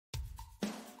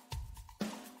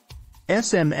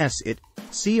SMS-iT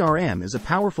CRM is a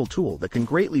powerful tool that can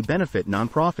greatly benefit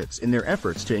nonprofits in their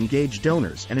efforts to engage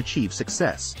donors and achieve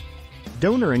success.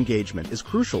 Donor engagement is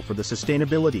crucial for the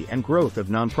sustainability and growth of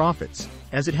nonprofits,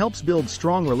 as it helps build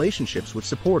strong relationships with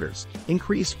supporters,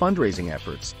 increase fundraising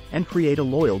efforts, and create a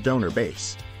loyal donor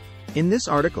base. In this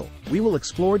article, we will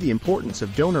explore the importance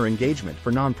of donor engagement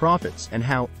for nonprofits and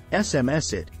how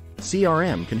SMS-iT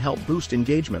CRM can help boost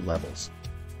engagement levels.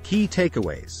 Key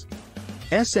takeaways.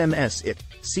 SMS-iT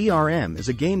CRM is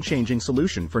a game-changing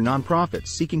solution for nonprofits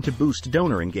seeking to boost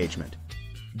donor engagement.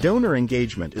 Donor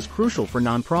engagement is crucial for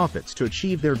nonprofits to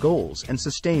achieve their goals and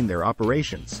sustain their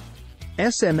operations.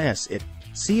 SMS-iT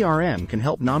CRM can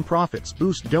help nonprofits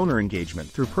boost donor engagement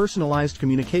through personalized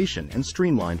communication and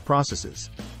streamlined processes.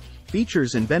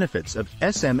 Features and benefits of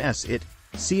SMS-iT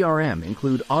CRM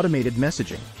include automated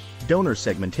messaging, donor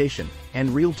segmentation, and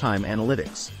real-time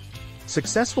analytics.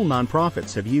 Successful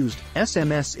nonprofits have used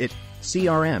SMS-iT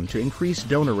CRM to increase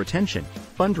donor retention,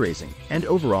 fundraising, and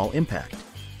overall impact.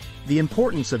 The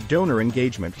importance of donor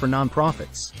engagement for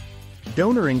nonprofits.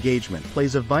 Donor engagement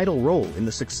plays a vital role in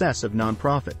the success of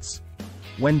nonprofits.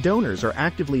 When donors are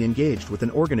actively engaged with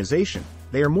an organization,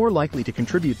 they are more likely to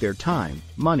contribute their time,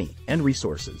 money, and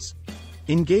resources.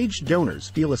 Engaged donors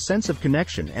feel a sense of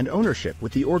connection and ownership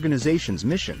with the organization's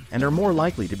mission and are more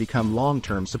likely to become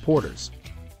long-term supporters.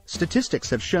 Statistics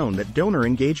have shown that donor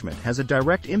engagement has a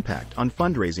direct impact on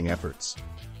fundraising efforts.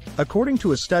 According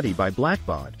to a study by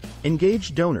Blackbaud,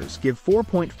 engaged donors give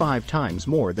 4.5 times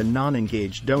more than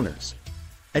non-engaged donors.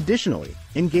 Additionally,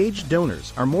 engaged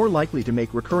donors are more likely to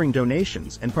make recurring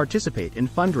donations and participate in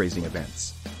fundraising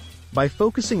events. By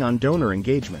focusing on donor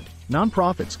engagement,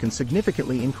 nonprofits can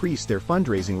significantly increase their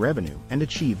fundraising revenue and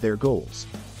achieve their goals.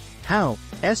 How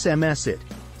SMS-iT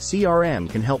CRM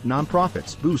can help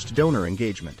nonprofits boost donor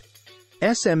engagement.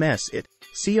 SMS-iT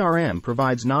CRM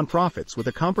provides nonprofits with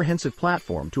a comprehensive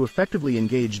platform to effectively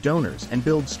engage donors and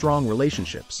build strong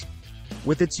relationships.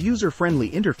 With its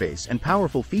user-friendly interface and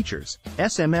powerful features,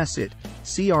 SMS-iT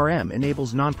CRM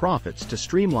enables nonprofits to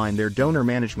streamline their donor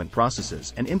management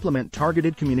processes and implement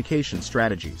targeted communication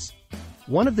strategies.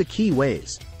 One of the key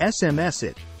ways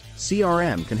SMS-iT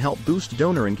CRM can help boost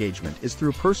donor engagement is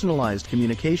through personalized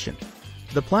communication.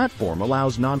 The platform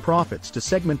allows nonprofits to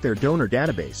segment their donor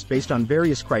database based on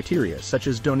various criteria such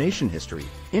as donation history,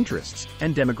 interests,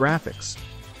 and demographics.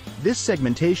 This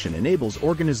segmentation enables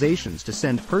organizations to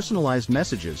send personalized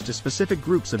messages to specific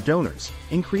groups of donors,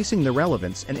 increasing the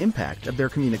relevance and impact of their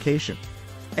communication.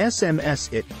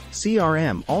 SMS-iT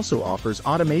CRM also offers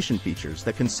automation features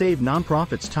that can save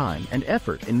nonprofits time and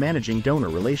effort in managing donor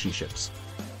relationships.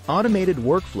 Automated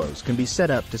workflows can be set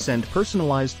up to send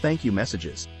personalized thank you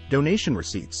messages, donation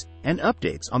receipts, and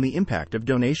updates on the impact of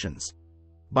donations.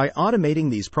 By automating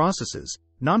these processes,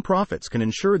 nonprofits can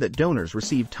ensure that donors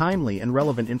receive timely and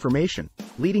relevant information,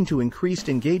 leading to increased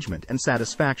engagement and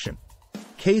satisfaction.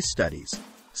 Case studies.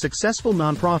 Successful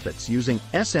nonprofits using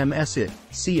SMS-iT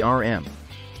CRM.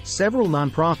 Several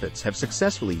nonprofits have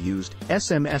successfully used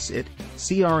SMS-iT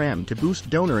CRM to boost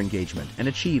donor engagement and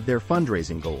achieve their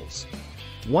fundraising goals.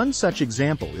 One such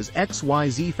example is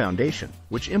XYZ Foundation,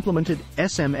 which implemented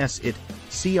SMS-iT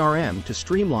CRM to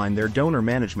streamline their donor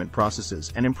management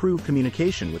processes and improve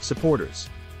communication with supporters.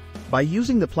 By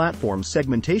using the platform's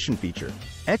segmentation feature,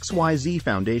 XYZ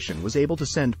Foundation was able to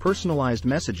send personalized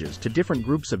messages to different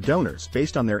groups of donors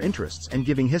based on their interests and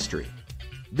giving history.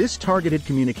 This targeted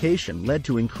communication led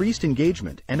to increased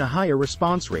engagement and a higher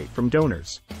response rate from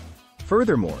donors.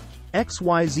 Furthermore,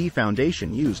 XYZ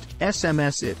Foundation used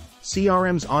SMS-iT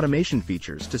CRM's automation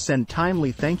features to send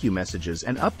timely thank you messages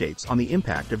and updates on the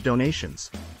impact of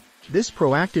donations. This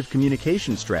proactive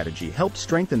communication strategy helped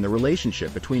strengthen the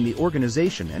relationship between the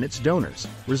organization and its donors,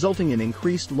 resulting in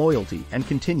increased loyalty and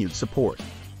continued support.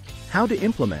 How to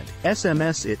implement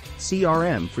SMS-iT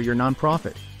CRM for your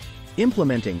nonprofit.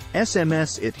 Implementing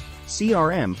SMS-iT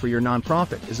CRM for your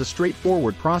nonprofit is a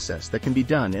straightforward process that can be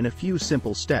done in a few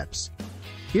simple steps.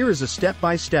 Here is a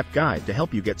step-by-step guide to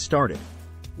help you get started.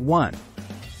 1.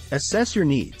 Assess your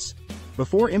needs.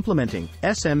 Before implementing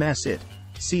SMS-iT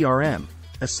CRM,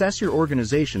 assess your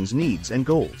organization's needs and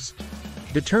goals.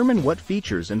 Determine what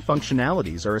features and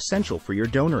functionalities are essential for your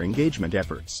donor engagement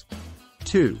efforts.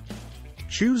 2.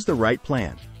 Choose the right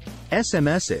plan.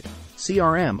 SMS-iT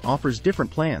CRM offers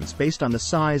different plans based on the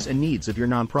size and needs of your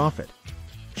nonprofit.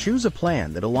 Choose a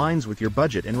plan that aligns with your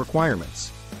budget and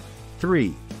requirements.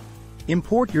 3.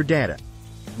 Import your data.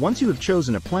 Once you have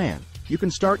chosen a plan, you can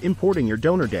start importing your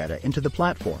donor data into the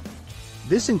platform.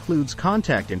 This includes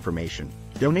contact information,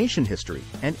 donation history,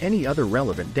 and any other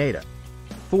relevant data.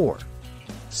 4.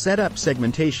 Set up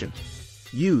segmentation.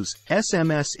 Use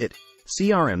SMS-iT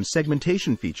CRM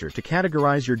segmentation feature to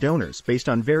categorize your donors based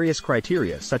on various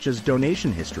criteria such as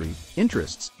donation history,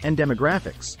 interests, and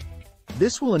demographics.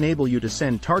 This will enable you to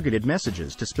send targeted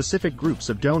messages to specific groups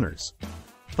of donors.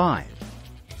 5.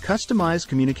 Customize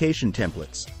communication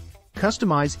templates.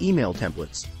 Customize email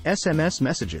templates, SMS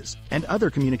messages, and other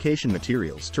communication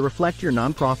materials to reflect your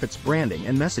nonprofit's branding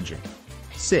and messaging.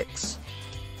 6.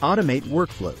 Automate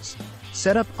workflows.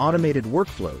 Set up automated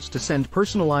workflows to send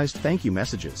personalized thank you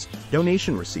messages,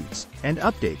 donation receipts, and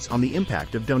updates on the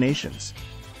impact of donations.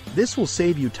 This will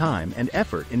save you time and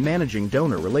effort in managing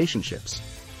donor relationships.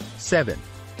 7.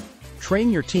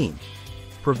 Train your team.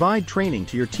 Provide training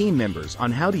to your team members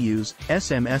on how to use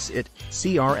SMS-iT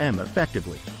CRM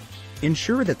effectively.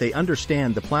 Ensure that they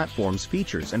understand the platform's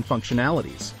features and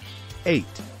functionalities. 8.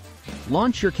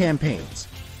 Launch your campaigns.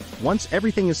 Once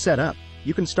everything is set up,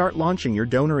 you can start launching your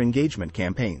donor engagement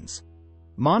campaigns.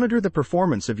 Monitor the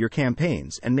performance of your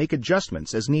campaigns and make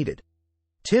adjustments as needed.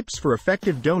 Tips for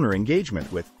effective donor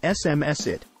engagement with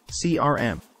SMS-iT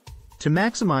CRM. To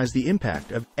maximize the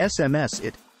impact of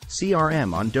SMS-iT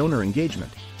CRM on donor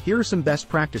engagement, here are some best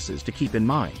practices to keep in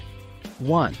mind.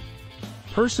 1.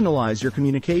 Personalize your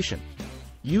communication.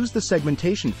 Use the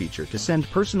segmentation feature to send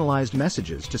personalized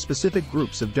messages to specific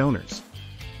groups of donors.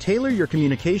 Tailor your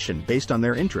communication based on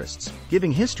their interests,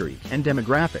 giving history, and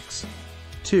demographics.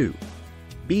 2.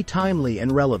 Be timely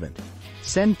and relevant.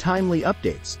 Send timely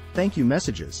updates, thank you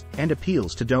messages, and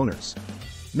appeals to donors.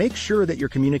 Make sure that your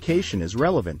communication is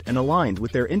relevant and aligned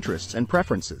with their interests and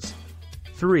preferences.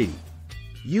 3.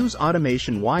 Use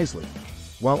automation wisely.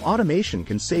 While automation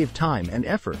can save time and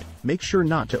effort, make sure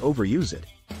not to overuse it.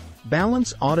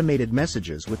 Balance automated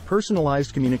messages with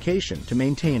personalized communication to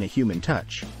maintain a human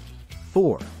touch.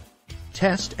 4.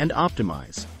 Test and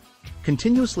optimize.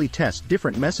 Continuously test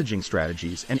different messaging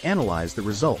strategies and analyze the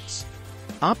results.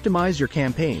 Optimize your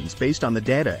campaigns based on the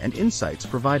data and insights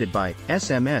provided by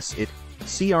SMS-iT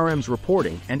CRM's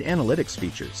reporting and analytics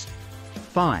features.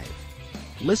 5.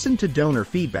 Listen to donor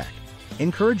feedback.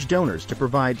 Encourage donors to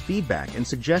provide feedback and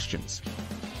suggestions.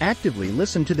 Actively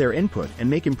listen to their input and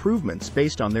make improvements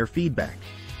based on their feedback.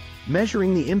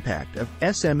 Measuring the impact of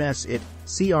SMS-iT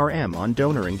CRM on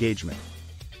donor engagement.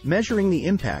 Measuring the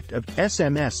impact of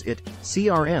SMS-iT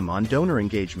CRM on donor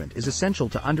engagement is essential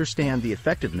to understand the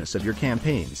effectiveness of your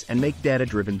campaigns and make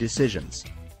data-driven decisions.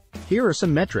 Here are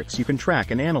some metrics you can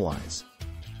track and analyze.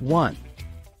 1.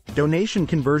 Donation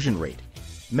conversion rate.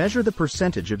 Measure the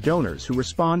percentage of donors who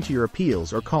respond to your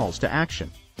appeals or calls to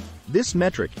action. This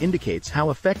metric indicates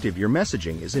how effective your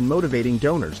messaging is in motivating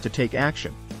donors to take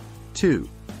action. 2.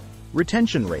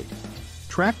 Retention rate.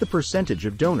 Track the percentage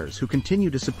of donors who continue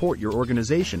to support your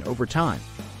organization over time.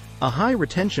 A high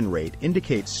retention rate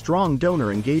indicates strong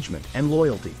donor engagement and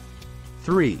loyalty.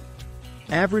 3.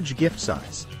 Average gift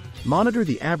size. Monitor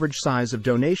the average size of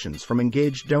donations from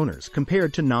engaged donors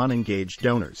compared to non-engaged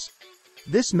donors.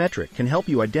 This metric can help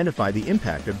you identify the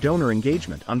impact of donor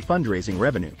engagement on fundraising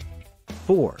revenue.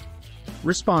 4.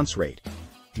 Response rate.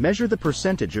 Measure the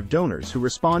percentage of donors who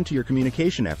respond to your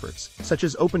communication efforts, such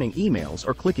as opening emails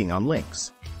or clicking on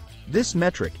links. This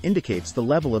metric indicates the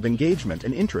level of engagement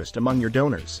and interest among your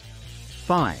donors.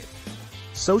 5.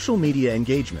 Social media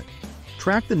engagement.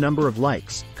 Track the number of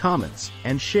likes, comments,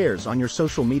 and shares on your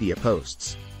social media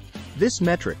posts. This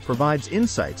metric provides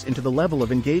insights into the level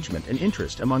of engagement and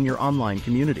interest among your online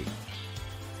community.